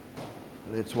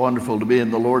It's wonderful to be in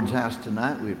the Lord's house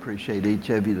tonight. We appreciate each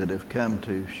of you that have come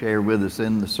to share with us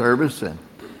in the service, and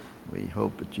we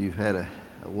hope that you've had a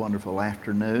wonderful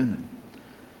afternoon.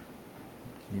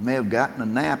 You may have gotten a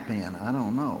nap in. I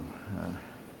don't know.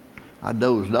 I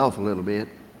dozed off a little bit.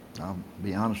 I'll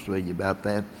be honest with you about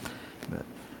that.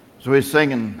 So we're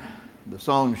singing the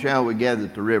song, Shall We Gather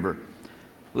at the River.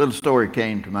 A little story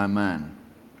came to my mind.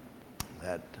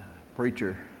 That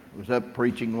preacher was up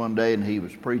preaching one day, and he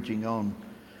was preaching on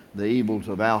the evils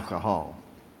of alcohol.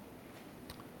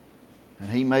 And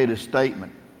he made a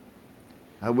statement.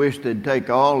 I wish they'd take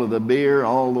all of the beer,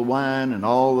 all the wine, and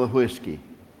all the whiskey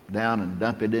down and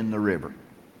dump it in the river.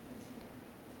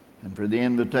 And for the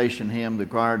invitation hymn, the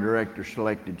choir director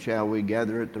selected, Shall We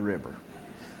Gather at the River?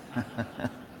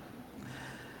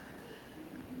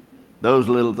 Those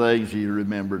little things you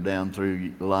remember down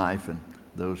through life and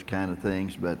those kind of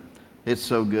things, but it's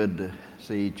so good to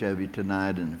see each of you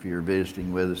tonight, and if you're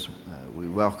visiting with us, we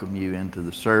welcome you into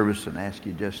the service and ask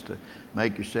you just to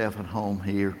make yourself at home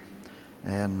here.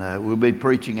 And we'll be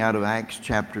preaching out of Acts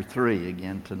chapter 3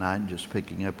 again tonight, just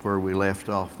picking up where we left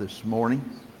off this morning.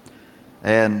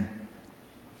 And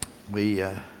we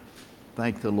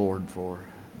thank the Lord for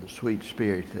the sweet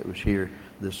spirit that was here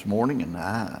this morning, and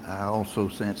I also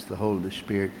sense the Holy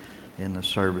Spirit in the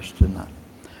service tonight.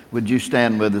 Would you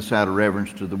stand with us out of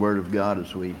reverence to the Word of God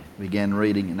as we begin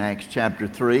reading in Acts chapter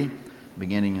 3,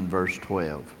 beginning in verse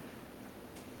 12.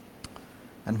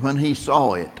 And when he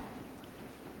saw it,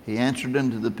 he answered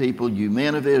unto the people, You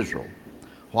men of Israel,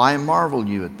 why marvel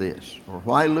you at this? Or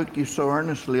why look you so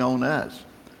earnestly on us,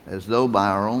 as though by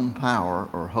our own power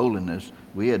or holiness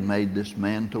we had made this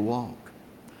man to walk?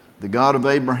 The God of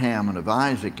Abraham and of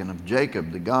Isaac and of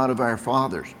Jacob, the God of our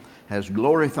fathers, has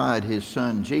glorified his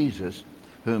Son Jesus,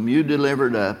 whom you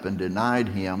delivered up and denied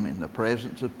him in the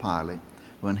presence of Pilate,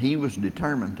 when he was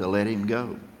determined to let him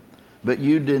go. But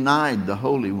you denied the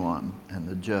Holy One and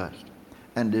the just,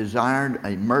 and desired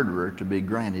a murderer to be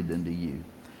granted unto you,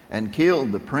 and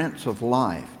killed the Prince of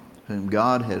Life, whom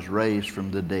God has raised from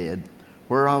the dead,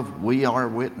 whereof we are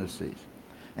witnesses.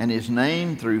 And his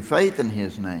name, through faith in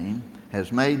his name,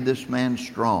 has made this man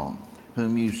strong,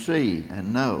 whom you see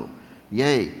and know.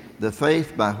 Yea, the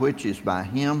faith by which is by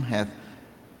him hath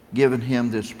given him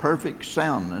this perfect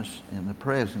soundness in the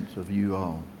presence of you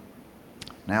all.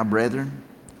 Now, brethren,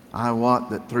 I wot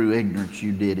that through ignorance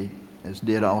you did it, as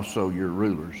did also your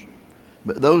rulers.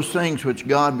 But those things which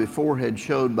God before had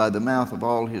showed by the mouth of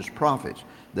all his prophets,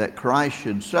 that Christ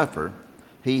should suffer,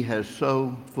 he has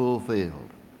so fulfilled.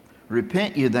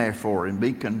 Repent ye therefore, and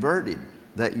be converted,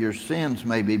 that your sins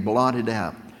may be blotted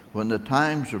out, when the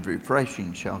times of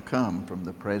refreshing shall come from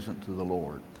the presence of the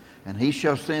Lord. And he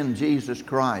shall send Jesus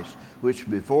Christ, which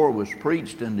before was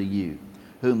preached unto you,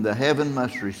 whom the heaven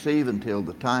must receive until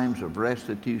the times of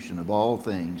restitution of all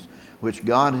things, which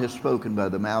God has spoken by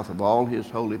the mouth of all his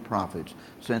holy prophets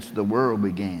since the world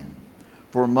began.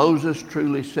 For Moses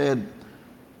truly said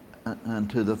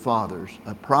unto the fathers,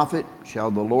 A prophet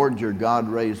shall the Lord your God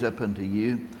raise up unto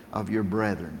you of your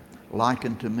brethren, like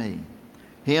unto me.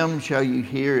 Him shall you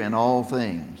hear in all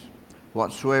things,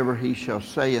 whatsoever he shall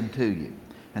say unto you.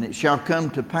 And it shall come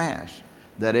to pass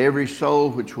that every soul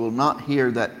which will not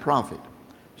hear that prophet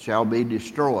shall be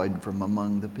destroyed from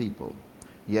among the people.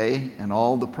 Yea, and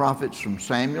all the prophets from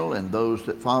Samuel and those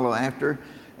that follow after,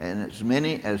 and as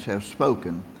many as have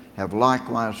spoken, have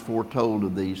likewise foretold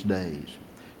of these days.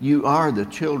 You are the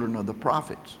children of the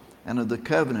prophets, and of the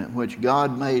covenant which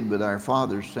God made with our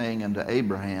fathers, saying unto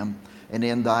Abraham, And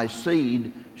in thy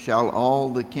seed shall all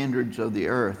the kindreds of the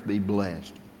earth be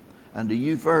blessed. Unto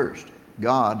you first,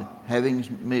 God, having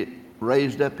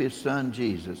raised up his Son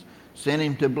Jesus, sent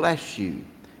him to bless you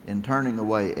in turning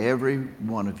away every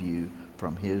one of you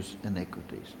from his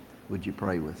iniquities. Would you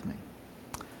pray with me?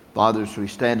 Father, as we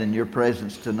stand in your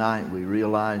presence tonight, we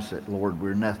realize that, Lord,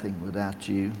 we're nothing without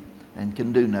you and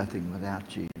can do nothing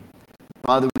without you.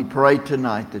 Father, we pray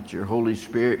tonight that your Holy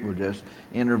Spirit will just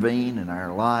intervene in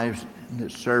our lives in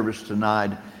this service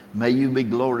tonight. May you be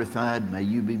glorified. May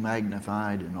you be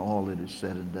magnified in all that is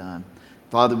said and done.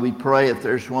 Father, we pray if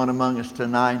there's one among us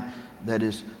tonight that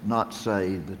is not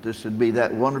saved, that this would be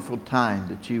that wonderful time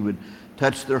that you would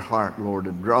touch their heart, Lord,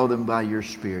 and draw them by your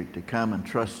Spirit to come and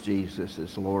trust Jesus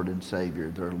as Lord and Savior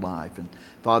of their life. And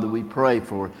Father, we pray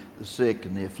for the sick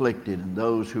and the afflicted and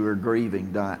those who are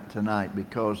grieving tonight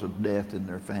because of death in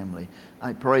their family.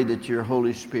 I pray that your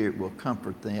Holy Spirit will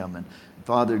comfort them, and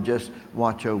Father, just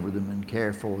watch over them and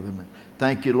care for them. And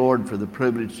thank you, Lord, for the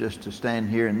privilege just to stand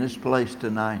here in this place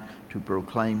tonight to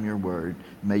proclaim your word.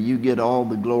 May you get all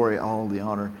the glory, all the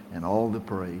honor, and all the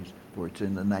praise. For it's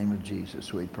in the name of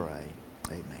Jesus we pray.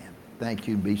 Amen. Thank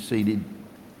you. Be seated.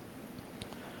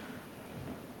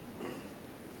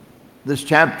 This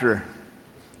chapter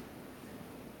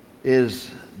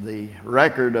is the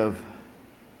record of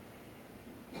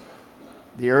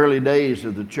the early days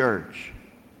of the church.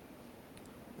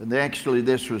 And actually,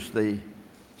 this was the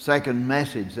second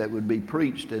message that would be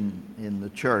preached in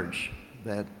the church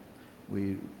that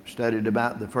we studied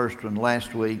about the first one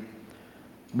last week.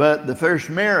 But the first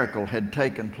miracle had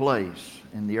taken place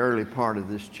in the early part of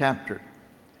this chapter.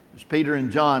 As Peter and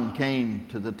John came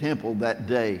to the temple that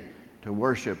day to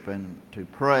worship and to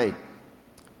pray,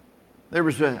 there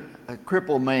was a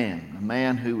crippled man, a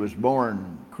man who was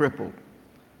born crippled,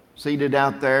 seated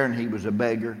out there, and he was a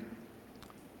beggar.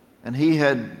 And he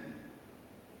had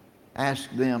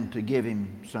asked them to give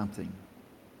him something.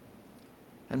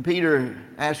 And Peter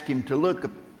asked him to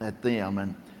look at them,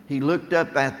 and he looked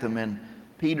up at them, and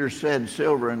Peter said,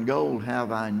 "Silver and gold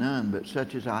have I none, but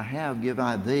such as I have give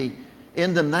I thee.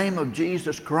 In the name of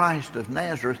Jesus Christ of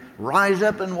Nazareth, rise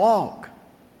up and walk."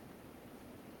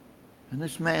 And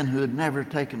this man who had never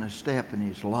taken a step in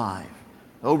his life,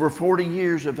 over 40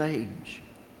 years of age,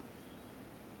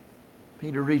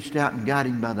 Peter reached out and got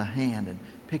him by the hand and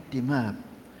picked him up.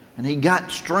 And he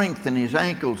got strength in his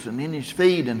ankles and in his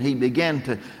feet, and he began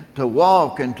to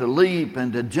walk and to leap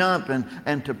and to jump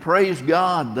and to praise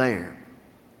God there.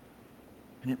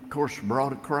 And it, of course,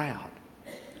 brought a crowd.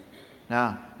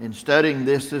 Now, in studying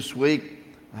this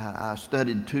week, I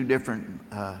studied two different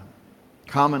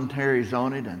commentaries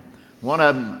on it, and one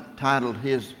of them titled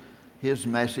his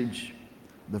message,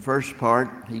 the first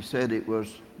part, he said it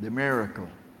was the miracle.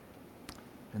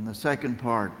 And the second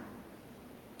part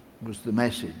was the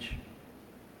message.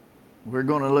 We're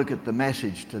going to look at the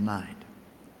message tonight.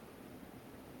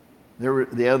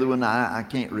 The other one, I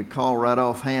can't recall right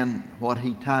offhand what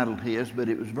he titled his, but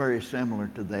it was very similar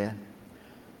to that.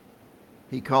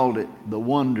 He called it the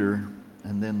wonder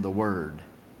and then the word.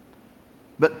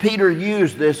 But Peter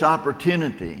used this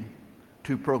opportunity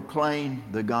to proclaim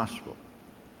the gospel.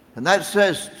 And that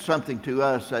says something to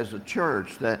us as a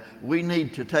church, that we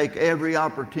need to take every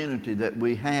opportunity that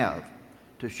we have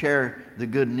to share the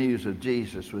good news of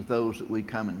Jesus with those that we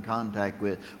come in contact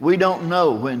with. We don't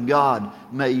know when God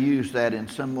may use that in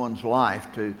someone's life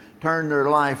to turn their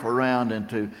life around and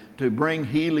to bring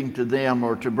healing to them,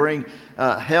 or to bring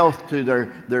health to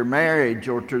their marriage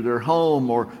or to their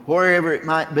home, or wherever it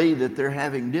might be that they're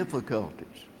having difficulties.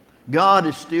 God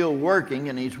is still working,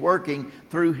 and He's working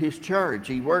through His church.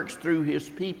 He works through His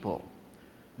people.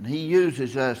 And He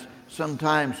uses us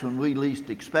sometimes when we least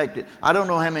expect it. I don't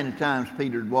know how many times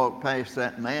Peter had walked past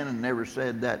that man and never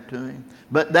said that to him.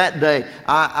 But that day,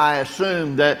 I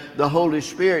assumed that the Holy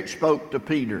Spirit spoke to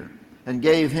Peter and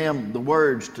gave him the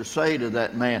words to say to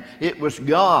that man. It was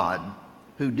God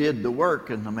who did the work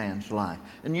in the man's life.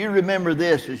 And you remember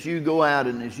this as you go out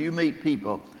and as you meet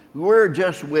people. We're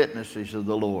just witnesses of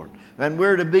the Lord, and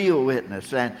we're to be a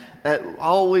witness, and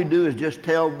all we do is just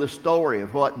tell the story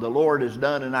of what the Lord has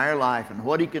done in our life and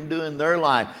what He can do in their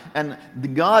life. And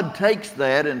God takes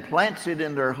that and plants it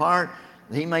in their heart.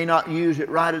 He may not use it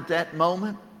right at that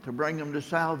moment to bring them to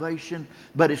salvation,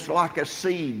 but it's like a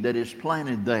seed that is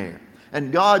planted there.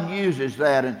 And God uses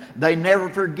that, and they never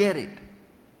forget it.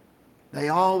 They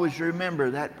always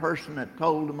remember that person that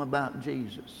told them about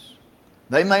Jesus.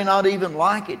 They may not even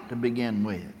like it to begin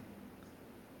with,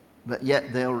 but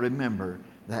yet they'll remember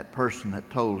that person that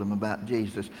told them about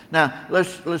Jesus. Now,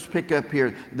 let's pick up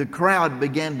here. The crowd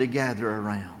began to gather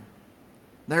around.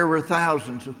 There were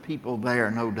thousands of people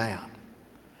there, no doubt.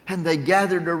 And they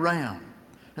gathered around.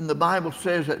 And the Bible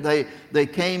says that they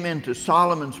came into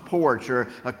Solomon's porch, or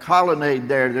a colonnade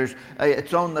there.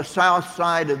 It's on the south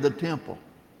side of the temple.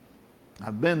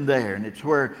 I've been there, and it's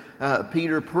where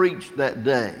Peter preached that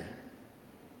day.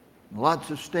 Lots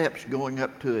of steps going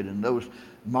up to it, and those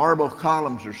marble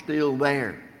columns are still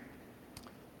there.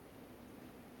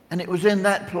 And it was in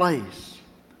that place,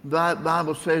 the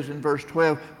Bible says in verse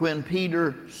 12, when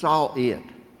Peter saw it.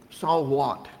 Saw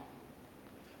what?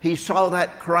 He saw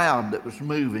that crowd that was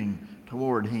moving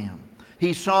toward him.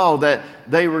 He saw that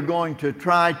they were going to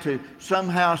try to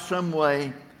somehow, some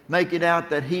way, make it out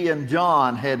that he and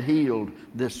John had healed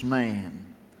this man.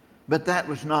 But that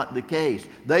was not the case.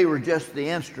 They were just the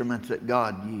instruments that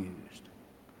God used.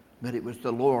 But it was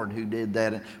the Lord who did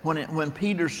that. And when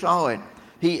Peter saw it,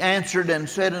 he answered and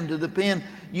said unto the pen,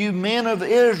 "You men of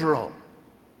Israel."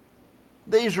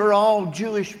 These are all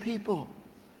Jewish people.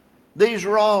 These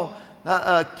are all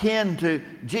kin to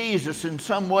Jesus in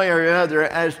some way or other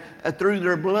as through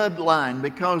their bloodline,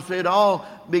 because it all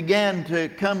began to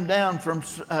come down from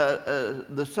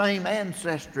the same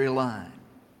ancestry line.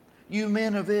 You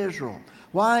men of Israel,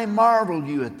 Why marvel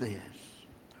you at this?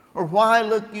 Or why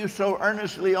look you so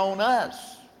earnestly on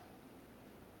us?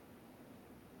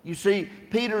 You see,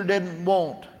 Peter didn't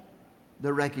want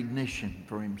the recognition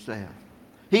for himself.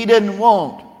 He didn't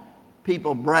want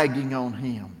people bragging on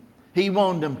him. He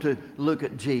wanted them to look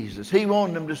at Jesus. He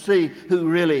wanted them to see who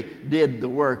really did the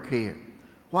work here.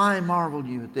 Why marvel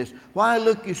you at this? Why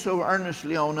look you so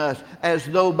earnestly on us, as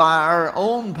though by our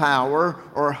own power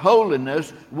or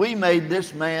holiness we made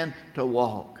this man to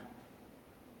walk?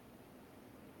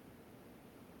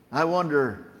 I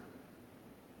wonder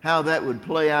how that would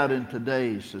play out in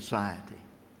today's society.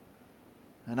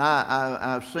 And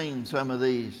I've seen some of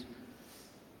these,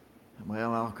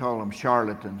 well, I'll call them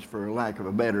charlatans for lack of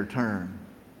a better term,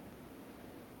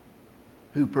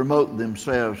 who promote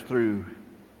themselves through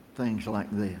things like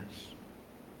this.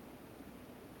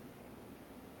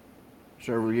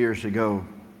 Several years ago,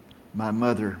 my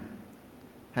mother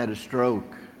had a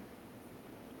stroke.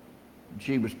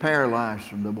 She was paralyzed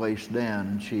from the waist down,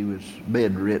 and she was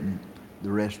bedridden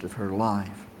the rest of her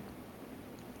life.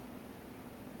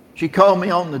 She called me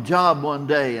on the job one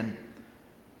day, and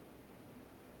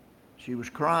she was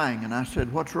crying, and I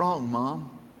said, "What's wrong,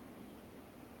 Mom?"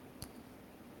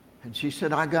 And she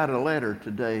said, "I got a letter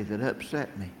today that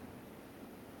upset me."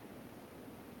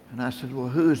 And I said, "Well,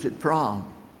 who is it from?"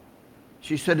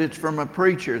 She said, "It's from a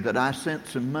preacher that I sent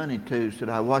some money to, said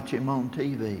I watch him on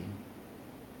TV."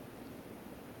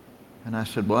 And I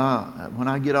said, "Well, when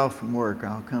I get off from work,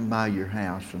 I'll come by your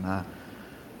house." And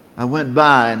I went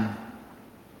by, and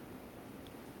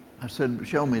I said,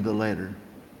 "Show me the letter."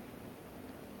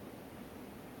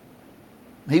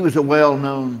 He was a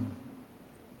well-known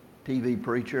TV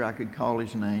preacher. I could call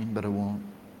his name, but I won't.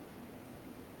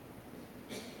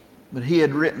 But he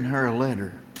had written her a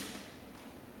letter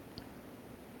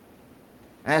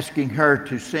asking her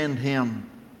to send him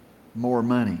more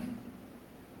money.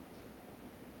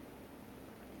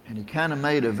 And he kind of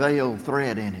made a veiled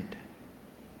threat in it.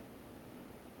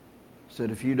 Said,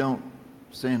 "If you don't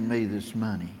send me this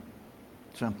money,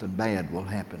 something bad will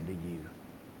happen to you."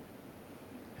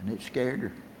 And it scared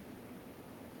her.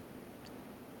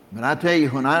 But I tell you,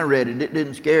 when I read it, it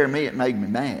didn't scare me, it made me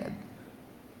mad.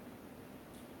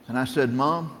 And I said,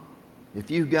 "Mom, if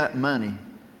you've got money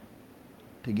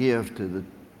to give to the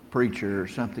preacher or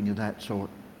something of that sort,"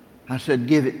 I said,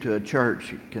 "give it to a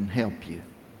church that can help you.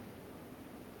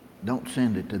 Don't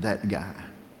send it to that guy."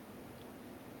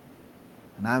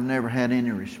 And I've never had any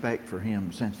respect for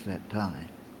him since that time.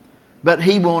 But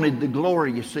he wanted the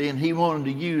glory, you see, and he wanted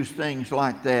to use things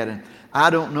like that. And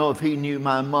I don't know if he knew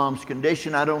my mom's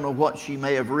condition. I don't know what she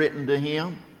may have written to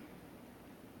him.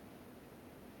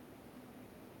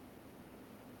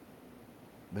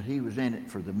 But he was in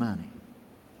it for the money.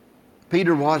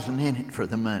 Peter wasn't in it for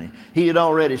the money. He had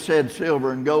already said,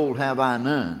 "Silver and gold have I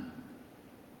none."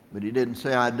 But he didn't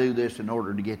say, "I do this in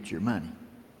order to get your money."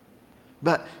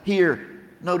 But here,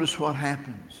 notice what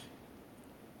happens.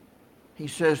 He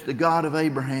says, "The God of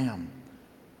Abraham,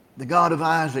 the God of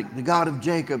Isaac, the God of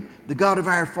Jacob, the God of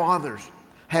our fathers,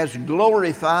 has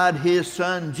glorified His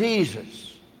Son Jesus."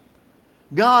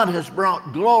 God has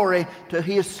brought glory to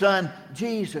His Son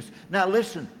Jesus. Now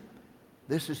listen,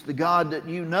 this is the God that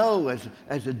you know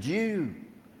as a Jew.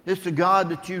 It's the God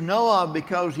that you know of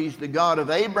because He's the God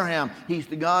of Abraham. He's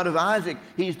the God of Isaac.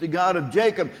 He's the God of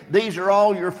Jacob. These are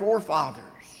all your forefathers.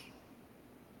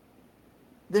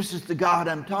 This is the God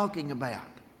I'm talking about.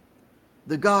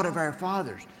 The God of our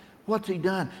fathers. What's He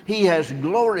done? He has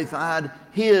glorified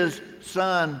His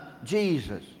Son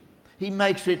Jesus. He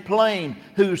makes it plain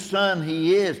whose Son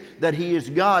He is, that He is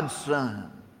God's Son.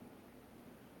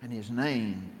 And His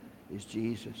name is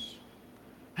Jesus.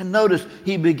 And notice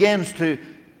He begins to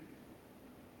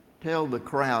tell the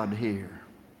crowd here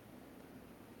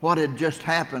what had just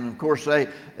happened. Of course,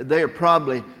 they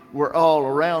probably were all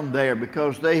around there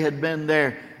because they had been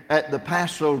there at the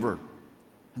Passover.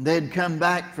 And they had come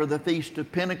back for the Feast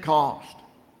of Pentecost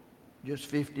just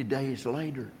 50 days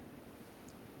later.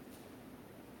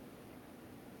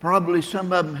 Probably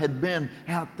some of them had been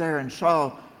out there and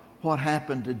saw what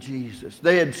happened to Jesus.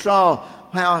 They had saw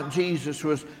how Jesus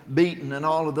was beaten and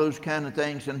all of those kind of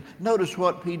things. And notice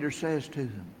what Peter says to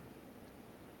them.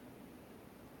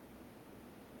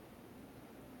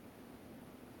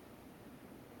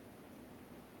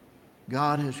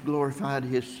 God has glorified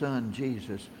His Son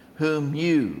Jesus, whom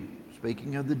you,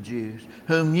 speaking of the Jews,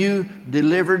 whom you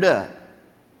delivered up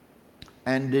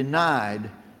and denied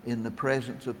in the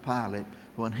presence of Pilate,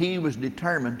 when he was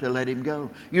determined to let Him go.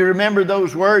 You remember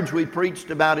those words? We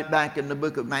preached about it back in the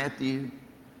book of Matthew,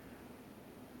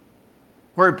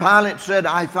 where Pilate said,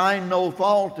 "I find no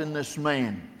fault in this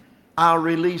man. I'll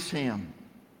release him."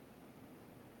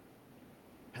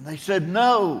 And they said,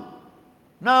 no,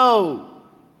 no,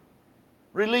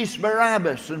 release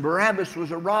Barabbas. And Barabbas was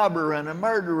a robber and a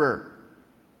murderer.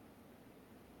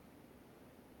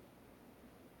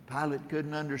 Pilate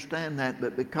couldn't understand that,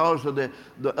 but because of the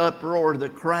uproar of the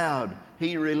crowd,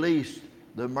 he released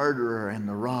the murderer and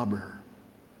the robber.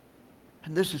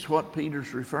 And this is what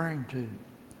Peter's referring to.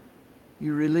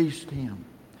 You released him,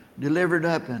 delivered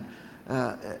up, and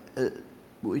I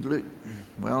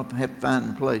have to find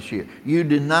the place here. You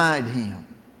denied him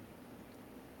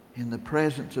in the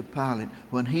presence of Pilate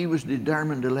when he was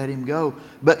determined to let him go.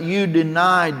 But you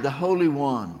denied the Holy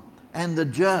One and the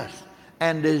just,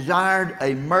 and desired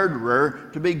a murderer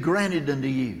to be granted unto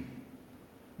you.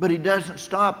 But he doesn't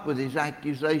stop with his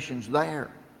accusations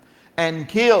there. And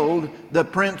killed the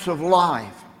Prince of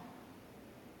Life.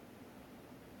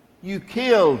 You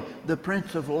killed the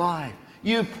Prince of Life.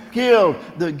 You killed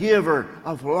the giver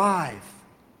of life,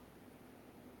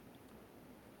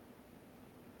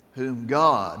 whom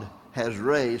God has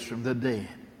raised from the dead.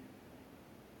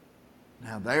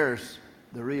 Now there's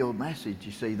the real message,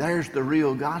 you see. There's the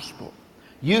real gospel.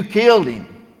 You killed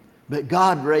him, but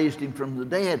God raised him from the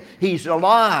dead. He's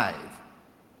alive.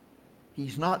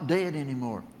 He's not dead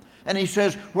anymore. And he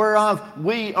says, whereof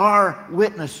we are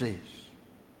witnesses.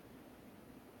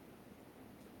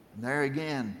 And there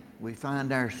again, we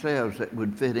find ourselves that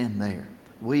would fit in there.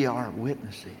 We are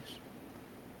witnesses.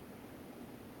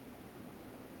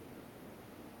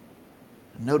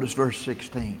 Notice verse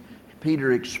 16.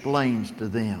 Peter explains to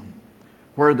them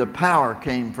where the power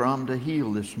came from to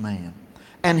heal this man.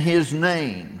 And his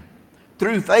name,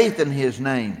 through faith in his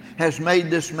name, has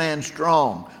made this man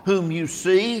strong, whom you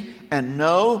see and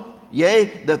know.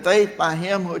 Yea, the faith by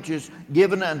him which is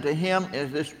given unto him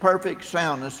is this perfect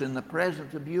soundness in the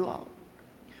presence of you all.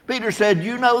 Peter said,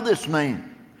 you know this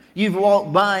man. You've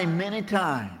walked by him many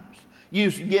times.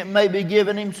 You've maybe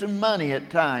given him some money at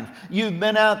times. You've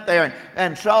been out there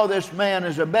and saw this man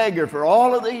as a beggar for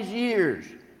all of these years.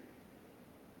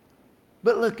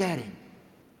 But look at him.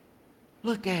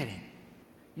 Look at him.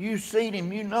 You've seen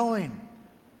him. You know him.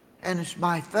 And it's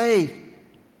by faith.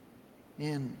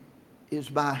 And it's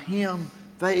by him,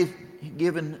 faith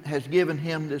has given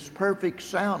him this perfect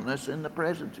soundness in the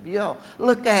presence of you all.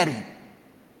 Look at him.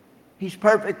 He's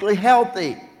perfectly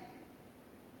healthy.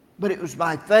 But it was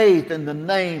by faith in the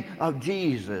name of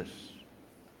Jesus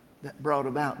that brought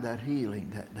about that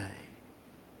healing that day.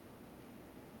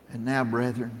 And now,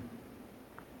 brethren,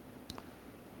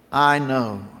 I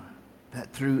know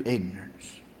that through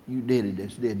ignorance you did it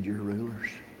as did your rulers.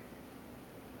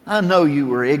 I know you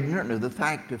were ignorant of the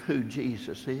fact of who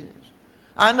Jesus is.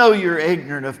 I know you're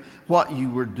ignorant of what you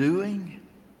were doing.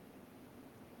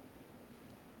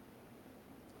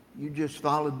 You just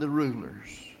followed the rulers.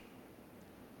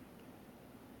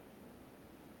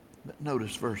 But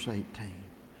notice verse 18.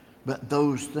 But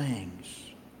those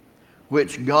things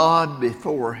which God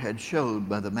before had showed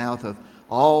by the mouth of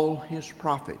all his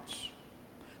prophets,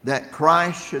 that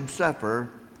Christ should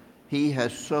suffer, he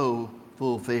has so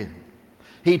fulfilled.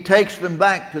 He takes them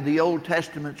back to the Old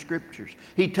Testament scriptures.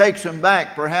 He takes them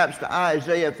back perhaps to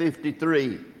Isaiah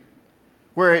 53,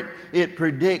 where it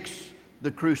predicts the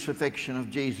crucifixion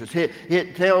of Jesus.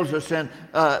 It tells us in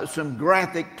some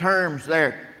graphic terms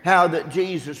there how that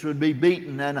Jesus would be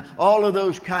beaten and all of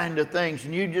those kind of things.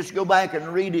 And you just go back and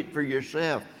read it for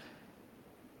yourself.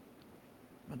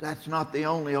 But that's not the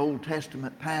only Old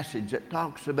Testament passage that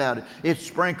talks about it. It's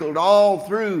sprinkled all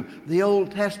through the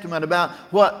Old Testament about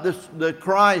what the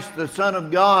Christ, the Son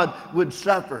of God, would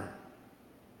suffer.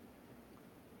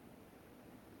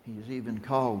 He is even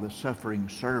called the suffering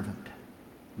servant.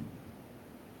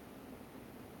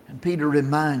 And Peter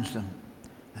reminds them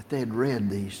that they had read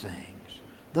these things.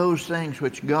 Those things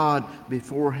which God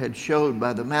before had showed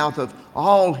by the mouth of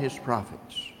all his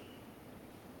prophets.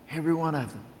 Every one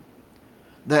of them.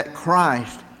 That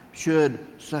Christ should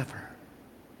suffer.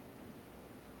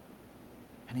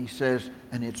 And he says,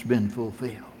 and it's been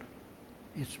fulfilled.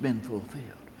 It's been fulfilled.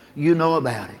 You know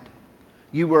about it.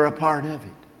 You were a part of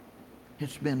it.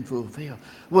 It's been fulfilled.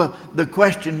 Well, the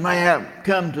question may have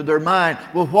come to their mind,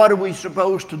 well, what are we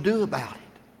supposed to do about it?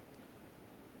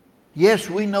 Yes,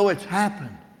 we know it's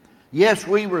happened. Yes,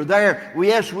 we were there.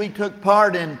 Yes, we took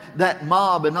part in that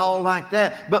mob and all like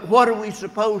that. But what are we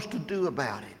supposed to do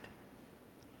about it?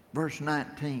 Verse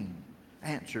 19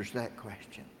 answers that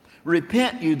question.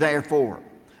 Repent you therefore,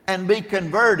 and be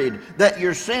converted, that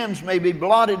your sins may be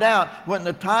blotted out when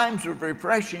the times of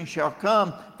refreshing shall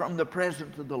come from the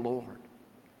presence of the Lord.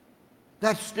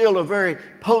 That's still a very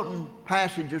potent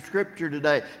passage of Scripture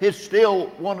today. It's still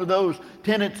one of those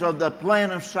tenets of the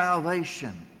plan of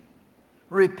salvation.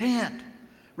 Repent.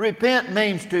 Repent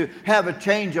means to have a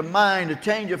change of mind, a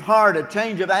change of heart, a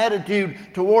change of attitude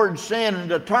towards sin, and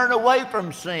to turn away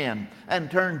from sin and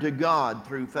turn to God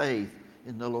through faith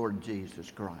in the Lord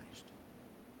Jesus Christ.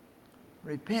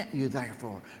 Repent you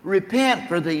therefore. Repent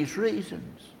for these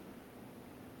reasons.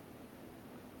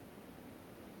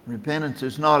 Repentance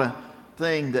is not a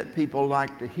thing that people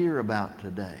like to hear about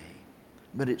today,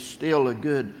 but it's still a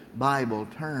good Bible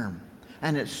term.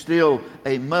 And it's still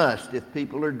a must if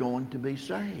people are going to be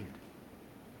saved.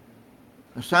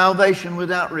 A salvation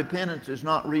without repentance is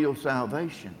not real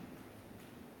salvation.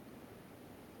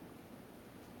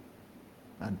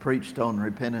 I'd preached on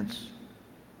repentance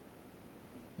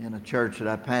in a church that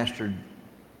I pastored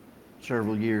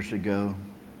several years ago.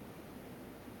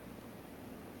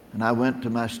 And I went to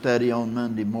my study on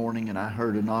Monday morning and I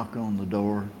heard a knock on the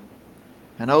door.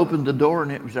 And I opened the door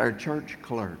and it was our church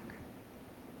clerk.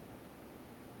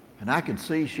 And I could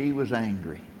see she was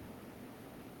angry.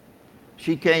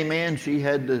 She came in, she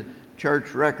had the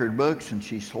church record books, and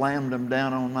she slammed them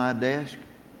down on my desk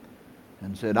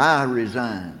and said, "I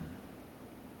resign."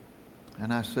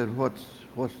 And I said, what's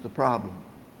the problem?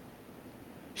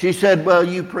 She said, "Well,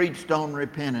 you preached on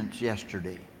repentance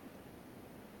yesterday."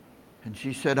 And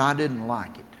she said, "I didn't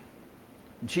like it."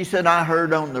 And she said, "I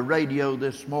heard on the radio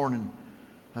this morning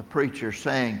a preacher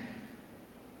saying,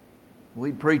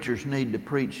 we preachers need to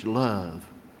preach love,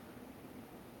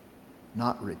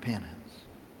 not repentance."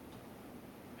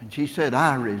 And she said,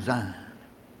 "I resign."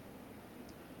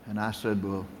 And I said,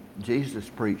 "Well, Jesus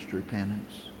preached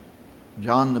repentance.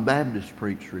 John the Baptist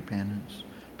preached repentance.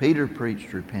 Peter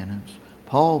preached repentance.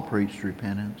 Paul preached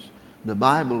repentance. The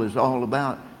Bible is all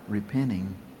about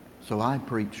repenting, so I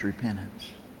preach repentance."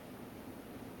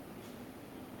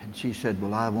 And she said,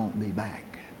 "Well, I won't be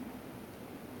back."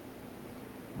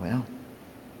 Well,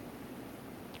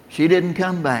 she didn't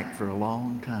come back for a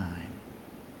long time,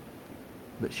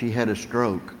 but she had a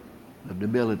stroke, a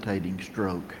debilitating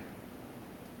stroke.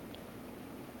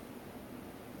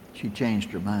 She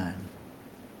changed her mind.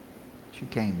 She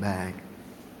came back,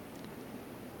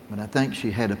 but I think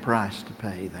she had a price to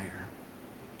pay there.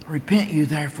 Repent you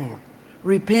therefore.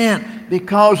 Repent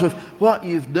because of what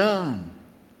you've done.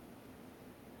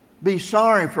 Be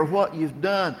sorry for what you've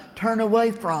done. Turn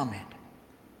away from it.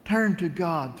 Turn to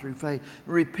God through faith.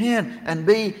 Repent and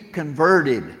be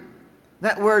converted.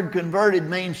 That word converted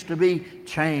means to be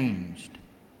changed.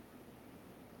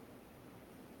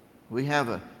 We have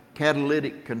a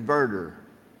catalytic converter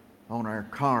on our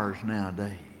cars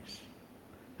nowadays.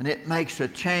 And it makes a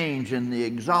change in the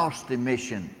exhaust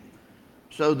emission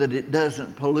so that it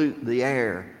doesn't pollute the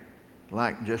air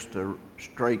like just a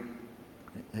straight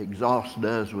exhaust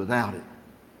does without it.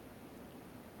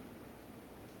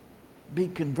 Be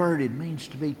converted means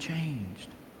to be changed.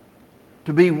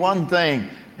 To be one thing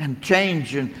and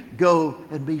change and go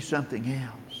and be something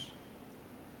else.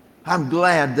 I'm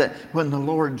glad that when the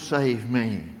Lord saved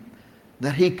me,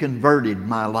 that He converted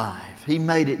my life. He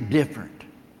made it different.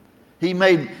 He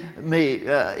made me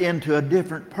into a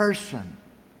different person.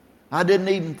 I didn't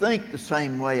even think the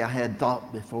same way I had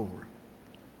thought before.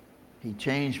 He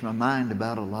changed my mind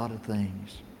about a lot of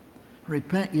things.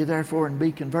 Repent ye therefore and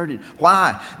be converted.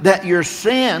 Why? That your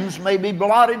sins may be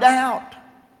blotted out.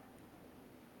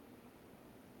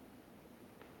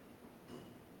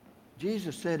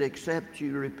 Jesus said, "Except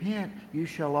you repent, you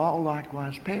shall all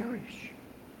likewise perish."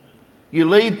 You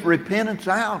leave repentance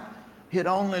out, it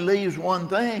only leaves one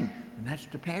thing, and that's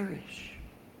to perish.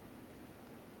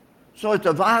 So it's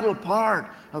a vital part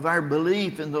of our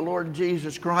belief in the Lord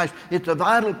Jesus Christ. It's a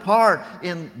vital part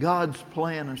in God's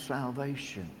plan of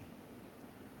salvation.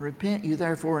 Repent you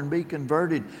therefore and be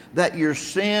converted, that your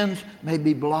sins may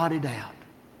be blotted out.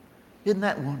 Isn't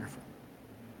that wonderful?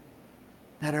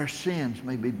 That our sins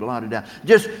may be blotted out.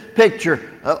 Just picture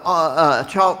a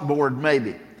chalkboard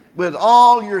maybe with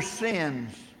all your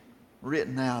sins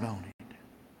written out on it.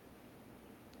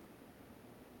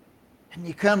 And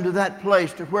you come to that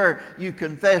place to where you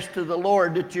confess to the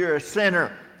Lord that you're a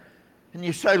sinner. And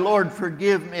you say, "Lord,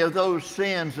 forgive me of those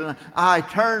sins," and I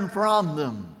turn from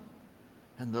them.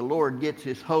 And the Lord gets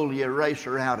His holy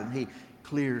eraser out and He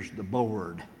clears the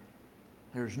board.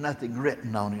 There's nothing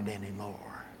written on it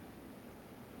anymore.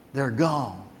 They're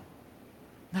gone.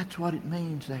 That's what it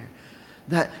means there.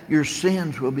 That your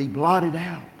sins will be blotted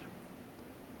out.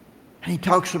 And He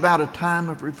talks about a time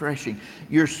of refreshing.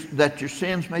 That your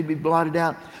sins may be blotted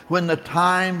out when the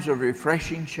times of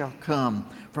refreshing shall come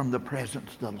from the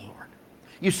presence of the Lord.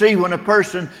 You see, when a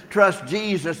person trusts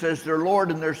Jesus as their Lord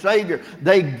and their Savior,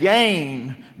 they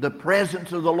gain the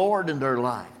presence of the Lord in their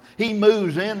life. He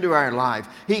moves into our life.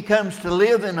 He comes to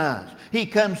live in us. He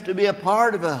comes to be a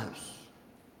part of us.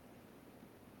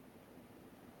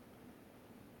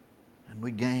 And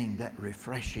we gain that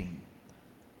refreshing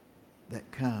that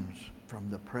comes from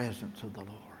the presence of the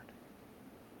Lord.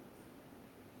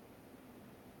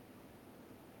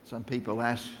 Some people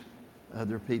ask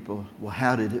other people, well,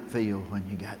 how did it feel when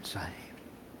you got saved?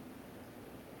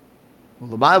 Well,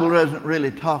 the Bible doesn't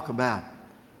really talk about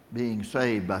being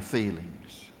saved by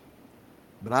feelings.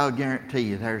 But I'll guarantee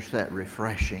you there's that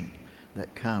refreshing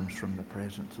that comes from the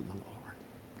presence of the Lord.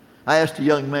 I asked a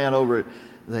young man over at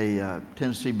the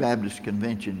Tennessee Baptist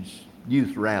Convention's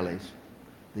youth rallies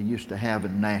they used to have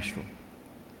in Nashville.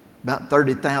 About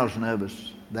 30,000 of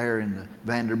us there in the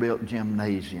Vanderbilt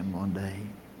Gymnasium one day.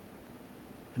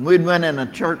 And we'd went in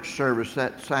a church service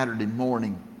that Saturday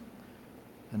morning,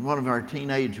 and one of our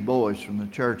teenage boys from the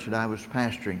church that I was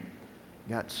pastoring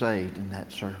got saved in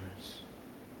that service.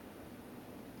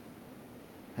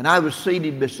 And I was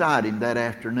seated beside him that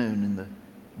afternoon in the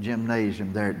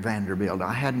gymnasium there at Vanderbilt.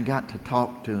 I hadn't got to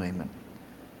talk to him. And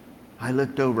I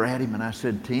looked over at him and I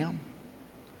said, Tim,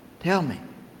 tell me,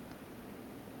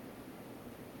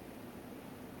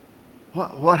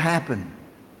 what happened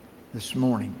this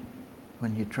morning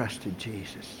when you trusted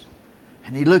Jesus?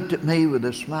 And he looked at me with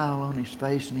a smile on his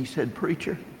face and he said,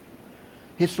 Preacher,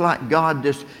 it's like God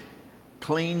just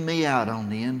cleaned me out on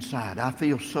the inside. I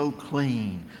feel so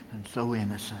clean and so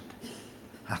innocent.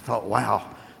 I thought, wow,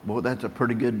 boy, that's a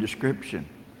pretty good description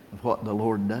of what the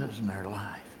Lord does in their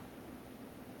life.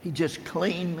 He just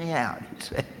cleaned me out, he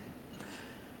said.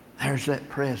 There's that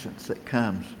presence that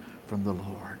comes from the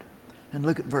Lord. And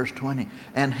look at verse 20.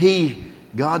 And he,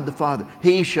 God the Father,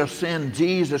 he shall send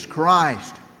Jesus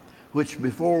Christ, which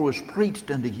before was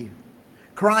preached unto you.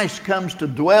 Christ comes to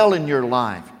dwell in your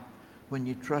life when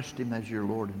you trust him as your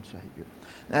Lord and Savior.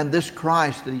 And this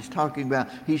Christ that he's talking about,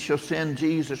 he shall send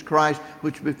Jesus Christ,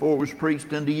 which before was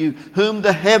preached unto you, whom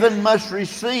the heaven must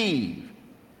receive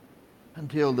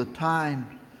until the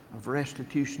time of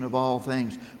restitution of all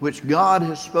things, which God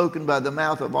has spoken by the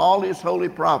mouth of all his holy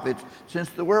prophets since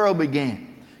the world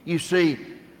began. You see,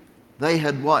 they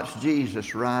had watched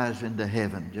Jesus rise into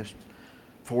heaven just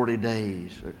 40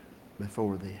 days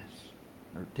before this,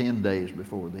 or 10 days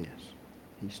before this.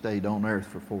 He stayed on earth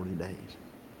for 40 days.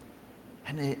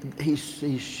 And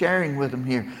he's sharing with them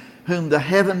here, whom the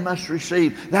heaven must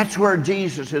receive. That's where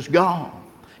Jesus has gone.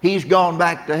 He's gone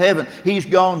back to heaven. He's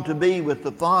gone to be with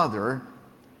the Father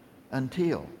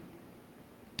until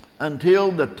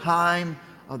the time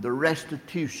of the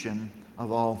restitution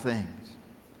of all things.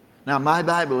 Now, my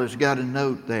Bible has got a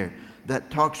note there that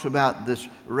talks about this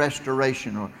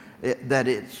restoration, or that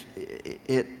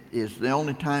it is the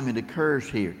only time it occurs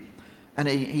here. And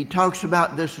he talks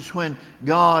about this as when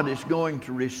God is going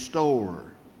to restore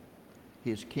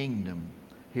his kingdom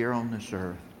here on this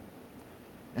earth,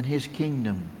 and his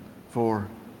kingdom for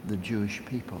the Jewish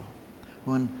people,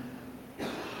 whom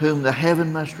the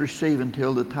heaven must receive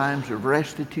until the times of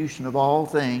restitution of all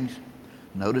things.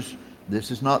 Notice,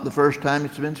 this is not the first time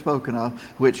it's been spoken of,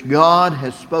 which God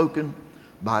has spoken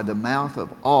by the mouth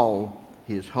of all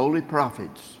his holy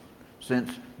prophets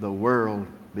since the world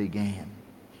began.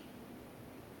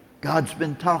 God's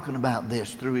been talking about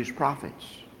this through his prophets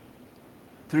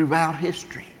throughout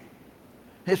history.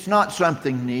 It's not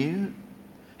something new.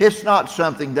 It's not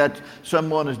something that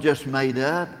someone has just made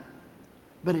up,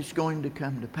 but it's going to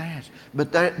come to pass.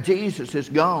 But that Jesus is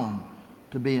gone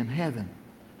to be in heaven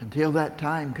until that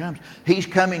time comes. He's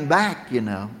coming back, you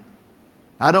know.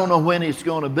 I don't know when it's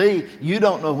going to be. You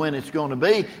don't know when it's going to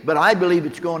be, but I believe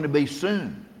it's going to be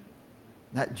soon.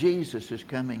 That Jesus is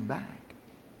coming back.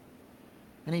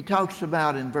 And he talks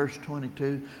about in verse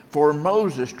 22, for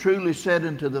Moses truly said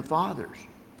unto the fathers,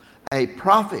 a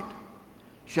prophet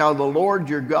shall the Lord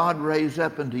your God raise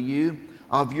up unto you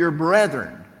of your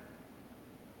brethren.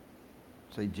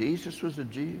 See, Jesus was a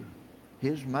Jew.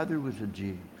 His mother was a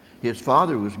Jew. His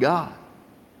father was God.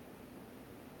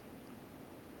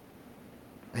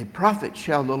 A prophet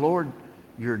shall the Lord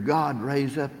your God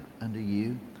raise up unto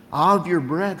you of your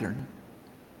brethren.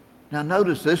 Now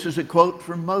notice, this is a quote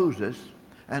from Moses.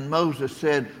 And Moses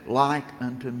said, like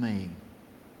unto me.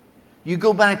 You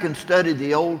go back and study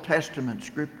the Old Testament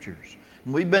scriptures.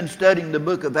 And we've been studying the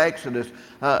book of Exodus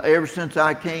ever since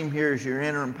I came here as your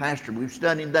interim pastor. We've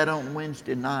studied that on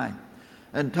Wednesday night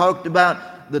and talked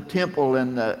about the temple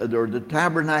and or the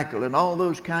tabernacle and all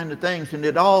those kind of things. And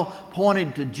it all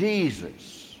pointed to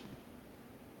Jesus.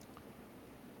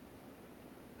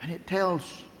 And it tells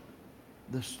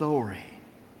the story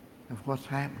of what's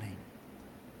happening.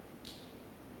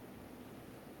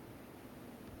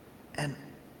 And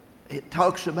it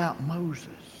talks about Moses.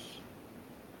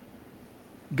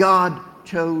 God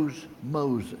chose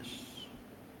Moses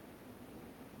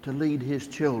to lead his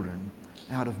children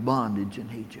out of bondage in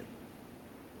Egypt.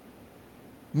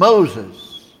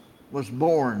 Moses was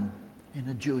born in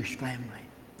a Jewish family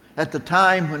at the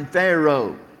time when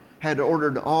Pharaoh had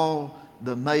ordered all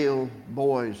the male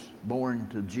boys born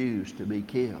to Jews to be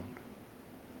killed.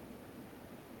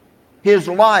 His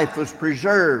life was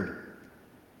preserved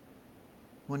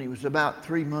when he was about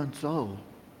 3 months old.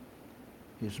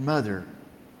 His mother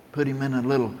put him in a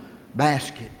little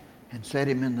basket and set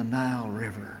him in the Nile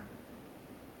River.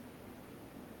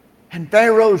 And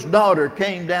Pharaoh's daughter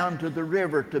came down to the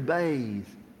river to bathe.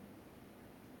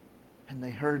 And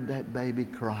they heard that baby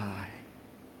cry.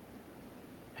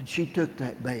 And she took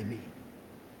that baby.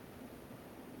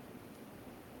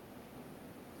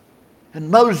 And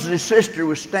Moses' sister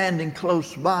was standing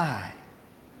close by.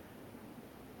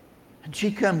 And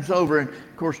she comes over, and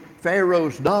of course,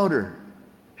 Pharaoh's daughter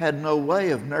had no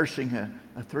way of nursing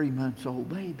a 3-month-old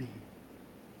baby.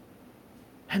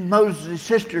 And Moses'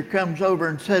 sister comes over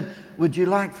and said, "Would you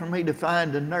like for me to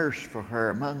find a nurse for her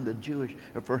among the Jewish,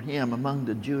 or for him among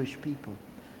the Jewish people?"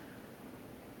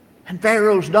 And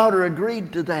Pharaoh's daughter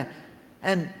agreed to that.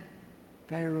 And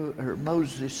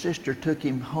Moses' sister took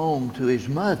him home to his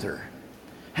mother.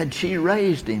 And she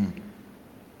raised him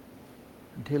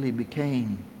until he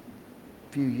became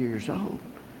a few years old.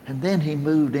 And then he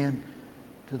moved in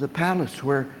to the palace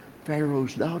where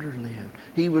Pharaoh's daughter lived.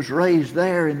 He was raised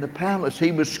there in the palace.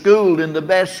 He was schooled in the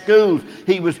best schools.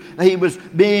 He was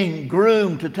being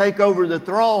groomed to take over the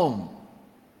throne.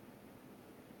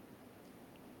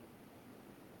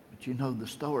 But you know the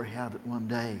story how that one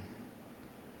day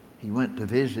he went to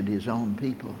visit his own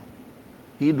people.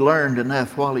 He'd learned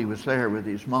enough while he was there with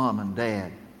his mom and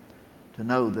dad to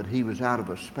know that he was out of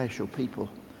a special people,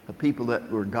 a people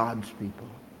that were God's people.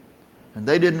 And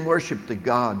they didn't worship the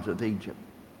gods of Egypt.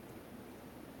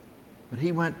 But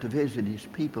he went to visit his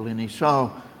people, and he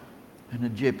saw an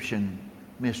Egyptian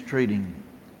mistreating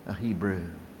a Hebrew.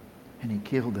 And he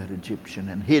killed that Egyptian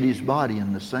and hid his body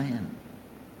in the sand,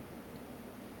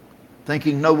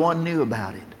 thinking no one knew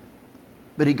about it.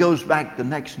 But he goes back the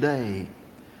next day,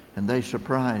 and they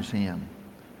surprise him,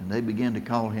 and they begin to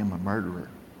call him a murderer.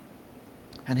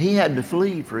 And he had to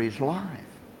flee for his life.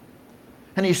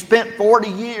 And he spent 40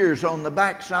 years on the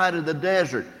backside of the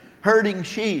desert herding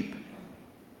sheep.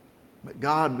 But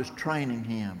God was training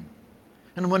him.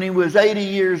 And when he was 80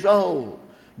 years old,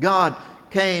 God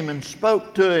came and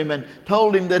spoke to him and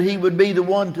told him that he would be the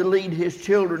one to lead his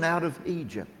children out of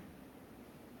Egypt.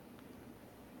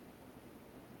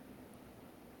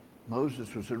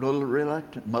 Moses was a little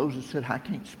reluctant. Moses said, "I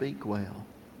can't speak well."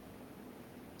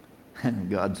 And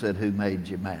God said, "Who made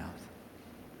your mouth?"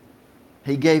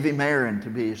 He gave him Aaron to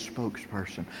be his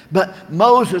spokesperson. But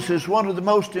Moses is one of the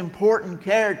most important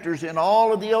characters in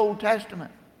all of the Old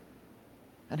Testament.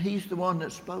 And he's the one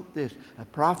that spoke this. "A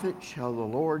prophet shall the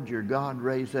Lord your God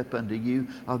raise up unto you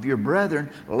of your brethren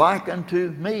like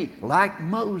unto me," like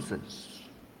Moses.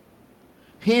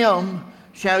 "Him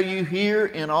shall you hear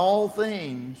in all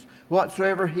things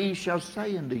whatsoever he shall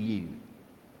say unto you."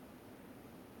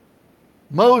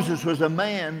 Moses was a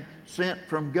man sent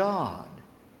from God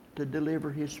to deliver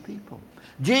his people.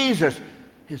 Jesus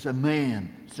is a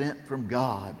man sent from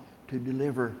God to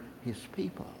deliver his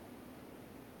people.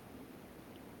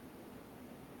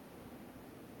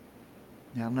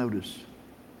 Now notice,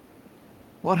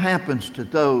 what happens to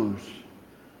those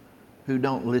who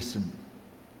don't listen?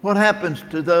 What happens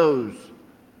to those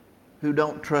who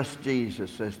don't trust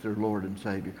Jesus as their Lord and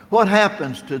Savior? What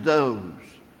happens to those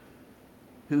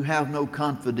who have no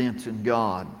confidence in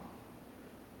God?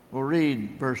 We'll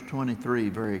read verse 23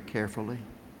 very carefully.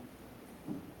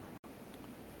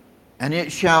 "And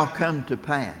it shall come to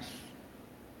pass."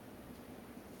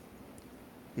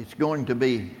 It's going to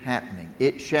be happening.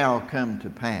 It shall come to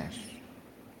pass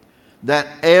that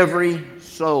every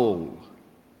soul,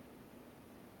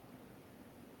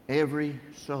 the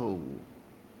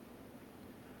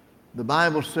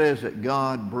Bible says that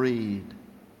God breathed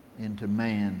into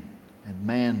man, and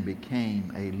man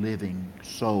became a living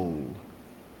soul.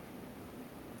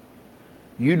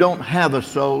 You don't have a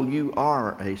soul, you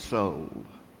are a soul.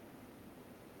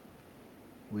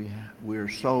 We're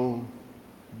soul,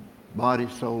 body,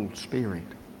 soul, spirit.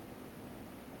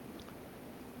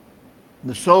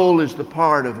 The soul is the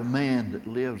part of a man that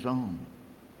lives on.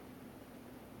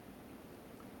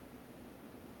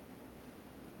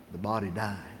 The body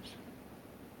dies.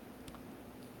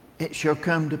 "It shall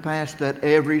come to pass that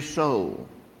every soul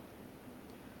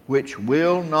which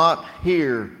will not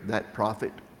hear that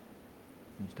prophet,"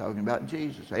 he's talking about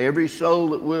Jesus, "every soul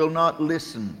that will not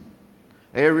listen,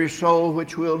 every soul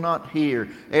which will not hear,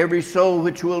 every soul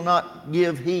which will not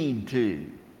give heed to,"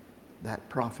 that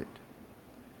prophet,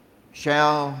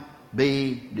 shall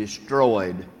be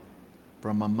destroyed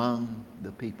from among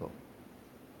the people.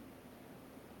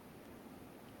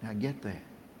 Now get that.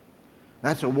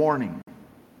 That's a warning.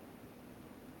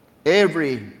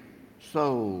 Every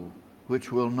soul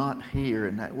which will not hear,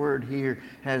 and that word hear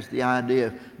has the idea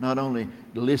of not only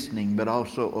listening but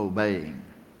also obeying.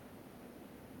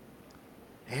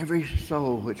 Every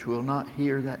soul which will not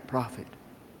hear that prophet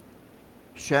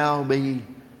shall be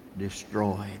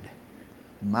destroyed.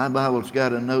 My Bible's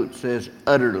got a note that says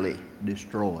utterly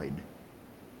destroyed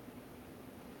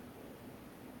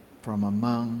from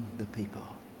among the people.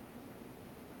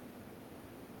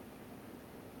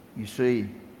 You see,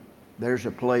 there's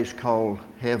a place called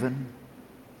heaven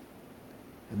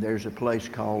and there's a place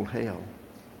called hell.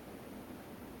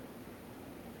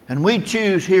 And we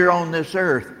choose here on this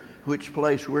earth which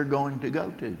place we're going to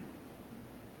go to.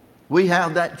 We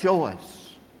have that choice.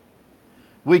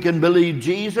 We can believe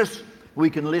Jesus. We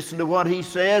can listen to what He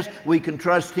says. We can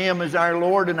trust Him as our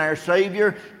Lord and our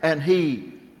Savior. And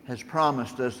He has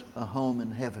promised us a home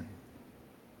in heaven.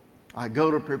 I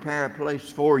go to prepare a place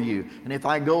for you. And if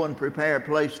I go and prepare a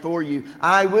place for you,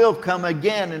 I will come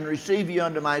again and receive you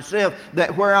unto myself,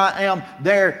 that where I am,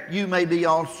 there you may be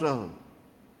also.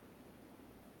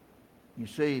 You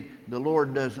see, the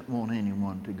Lord doesn't want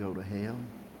anyone to go to hell.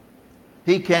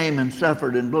 He came and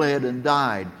suffered and bled and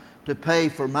died to pay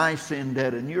for my sin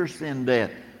debt and your sin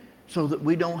debt, so that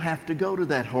we don't have to go to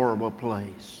that horrible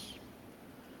place.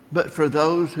 But for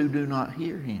those who do not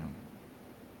hear Him,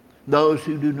 those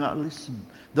who do not listen,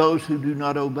 those who do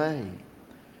not obey,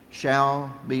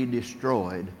 shall be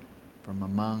destroyed from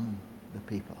among the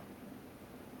people.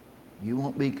 You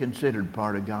won't be considered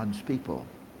part of God's people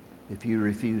if you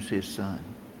refuse His Son.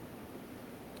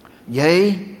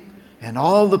 Yea, and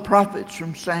all the prophets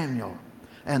from Samuel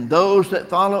and those that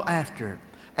follow after,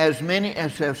 as many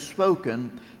as have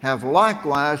spoken, have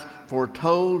likewise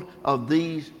foretold of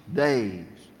these days.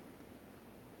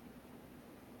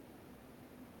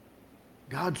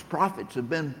 God's prophets have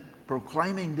been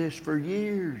proclaiming this for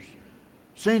years,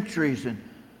 centuries, and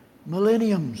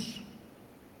millenniums.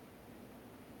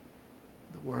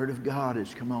 The Word of God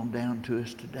has come on down to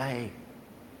us today,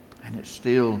 and it's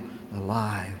still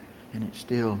alive, and it's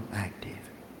still active.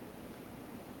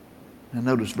 Now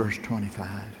notice verse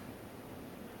 25.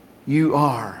 You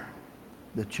are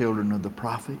the children of the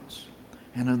prophets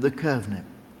and of the covenant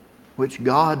which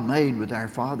God made with our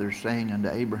fathers, saying unto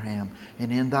Abraham,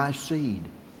 and in thy seed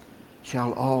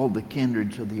shall all the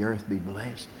kindreds of the earth be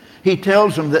blessed. He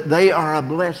tells them that they are a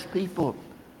blessed people.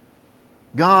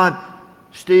 God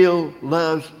still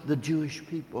loves the Jewish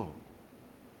people.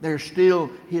 They're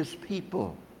still His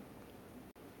people.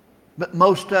 But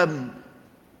most of them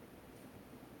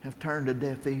have turned a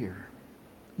deaf ear.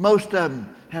 Most of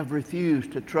them have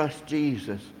refused to trust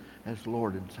Jesus as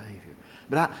Lord and Savior.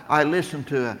 But I listened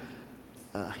to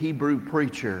a Hebrew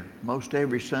preacher most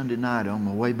every Sunday night on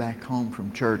my way back home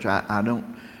from church. I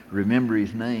don't remember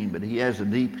his name, but he has a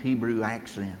deep Hebrew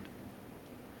accent.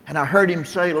 And I heard him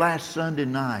say last Sunday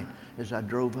night as I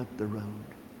drove up the road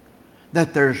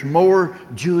that there's more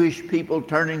Jewish people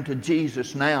turning to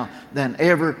Jesus now than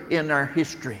ever in our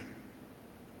history.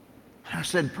 And I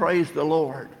said, praise the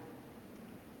Lord.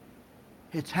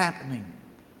 It's happening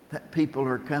that people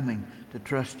are coming to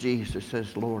trust Jesus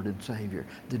as Lord and Savior,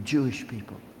 the Jewish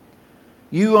people.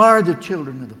 You are the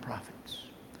children of the prophets.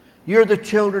 You're the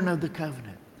children of the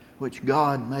covenant which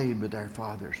God made with our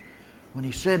fathers. When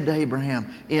He said to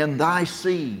Abraham, in thy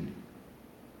seed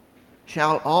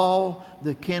shall all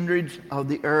the kindreds of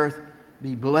the earth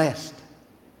be blessed.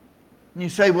 And you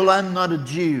say, well, I'm not a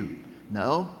Jew.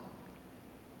 No,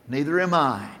 neither am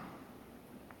I.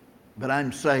 But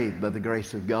I'm saved by the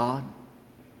grace of God.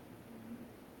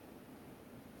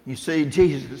 You see,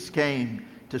 Jesus came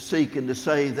to seek and to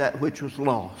save that which was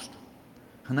lost.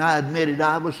 And I admitted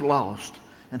I was lost,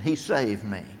 and He saved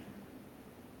me.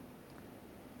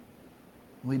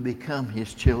 We become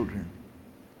His children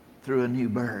through a new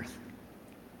birth,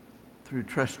 through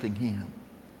trusting Him.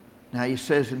 Now He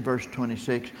says in verse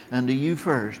 26, unto you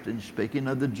first, and speaking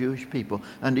of the Jewish people,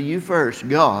 unto you first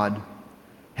God,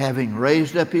 having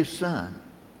raised up His Son,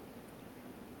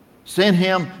 sent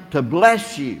Him to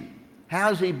bless you.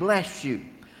 How's He blessed you?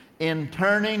 In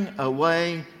turning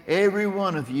away every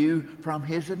one of you from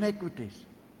his iniquities.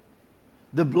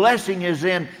 The blessing is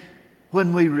in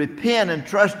when we repent and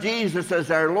trust Jesus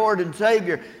as our Lord and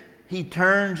Savior, He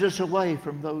turns us away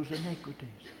from those iniquities.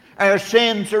 Our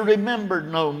sins are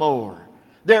remembered no more.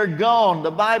 They're gone.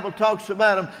 The Bible talks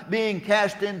about them being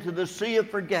cast into the sea of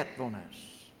forgetfulness.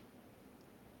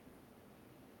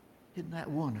 Isn't that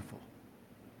wonderful?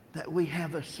 that we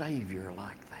have a Savior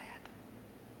like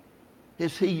that?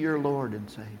 Is He your Lord and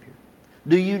Savior?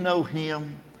 Do you know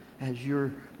Him as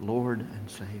your Lord and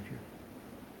Savior?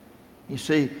 You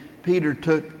see, Peter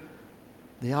took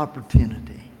the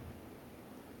opportunity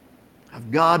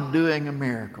of God doing a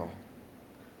miracle,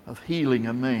 of healing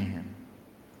a man.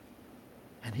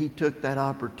 And he took that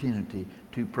opportunity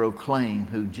to proclaim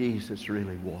who Jesus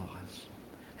really was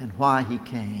and why He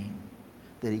came.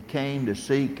 That He came to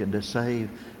seek and to save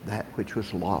that which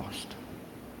was lost.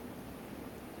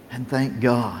 And thank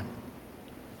God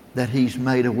that He's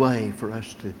made a way for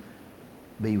us to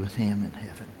be with Him in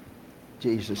heaven.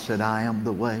 Jesus said, I am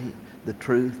the way, the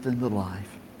truth, and the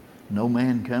life. No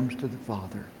man comes to the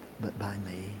Father but by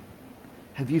me.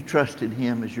 Have you trusted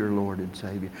Him as your Lord and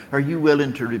Savior? Are you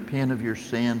willing to repent of your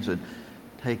sins and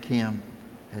take Him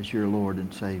as your Lord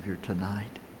and Savior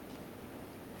tonight?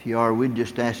 If you are, we'd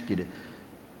just ask you to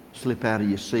slip out of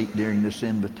your seat during this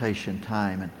invitation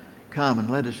time and come and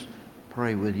let us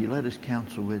pray with you. Let us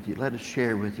counsel with you. Let us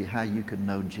share with you how you can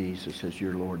know Jesus as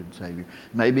your Lord and Savior.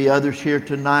 Maybe others here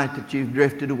tonight that you've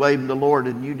drifted away from the Lord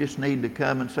and you just need to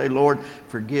come and say, Lord,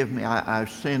 forgive me.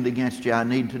 I've sinned against you. I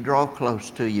need to draw close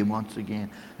to you once again.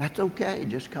 That's okay.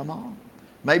 Just come on.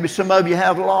 Maybe some of you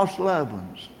have lost loved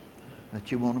ones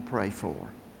that you want to pray for.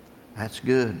 That's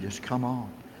good. Just come on.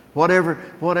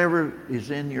 Whatever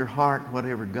is in your heart,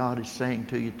 whatever God is saying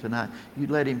to you tonight, you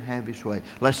let Him have His way.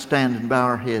 Let's stand and bow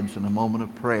our heads in a moment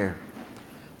of prayer.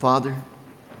 Father,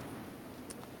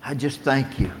 I just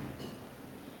thank You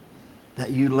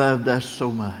that You loved us so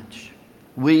much.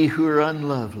 We who are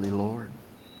unlovely, Lord,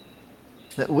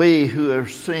 that we who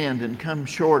have sinned and come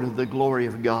short of the glory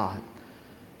of God,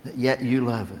 that yet You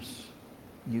love us.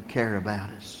 You care about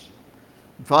us.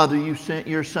 Father, You sent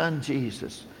Your Son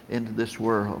Jesus into this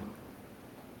world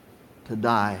to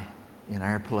die in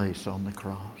our place on the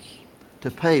cross,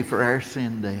 to pay for our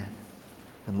sin debt.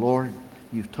 And Lord,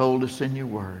 You've told us in Your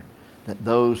word that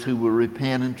those who will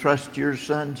repent and trust Your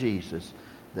Son Jesus,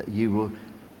 that You will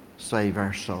save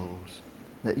our souls,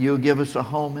 that You'll give us a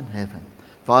home in heaven.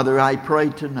 Father, I pray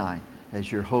tonight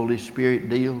as Your Holy Spirit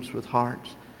deals with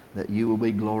hearts, that You will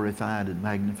be glorified and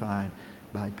magnified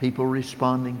by people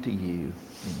responding to You.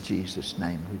 In Jesus'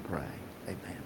 name we pray. Amen.